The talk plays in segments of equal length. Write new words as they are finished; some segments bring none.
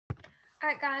All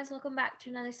right, guys, welcome back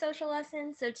to another social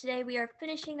lesson. So today we are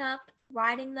finishing up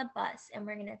riding the bus, and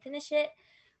we're going to finish it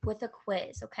with a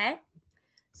quiz, okay?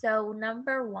 So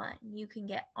number 1, you can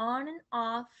get on and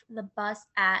off the bus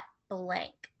at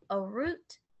blank, a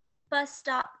route, bus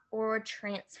stop, or a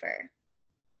transfer.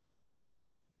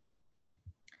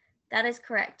 That is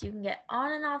correct. You can get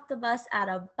on and off the bus at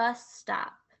a bus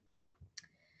stop.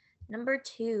 Number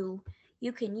 2,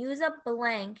 you can use a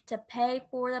blank to pay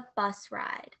for the bus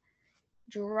ride.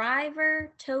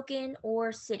 Driver, token,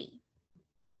 or city.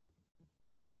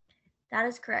 That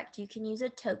is correct. You can use a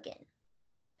token.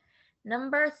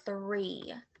 Number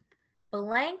 3,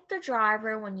 blank the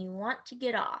driver when you want to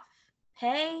get off.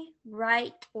 Pay,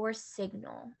 write, or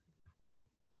signal.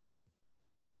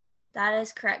 That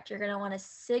is correct. You're going to want to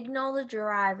signal the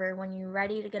driver when you're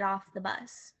ready to get off the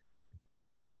bus.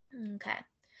 Okay.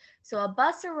 So a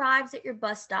bus arrives at your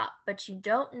bus stop, but you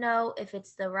don't know if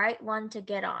it's the right one to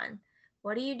get on.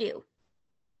 What do you do?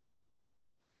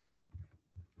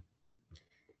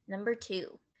 Number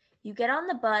 2, you get on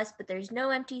the bus, but there's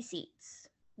no empty seats.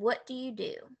 What do you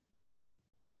do?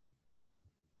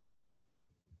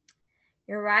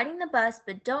 You're riding the bus,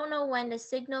 but don't know when to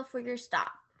signal for your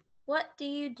stop. What do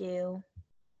you do?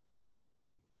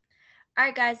 All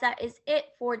right, guys, that is it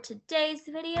for today's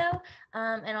video,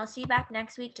 and I'll see you back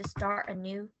next week to start a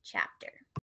new chapter.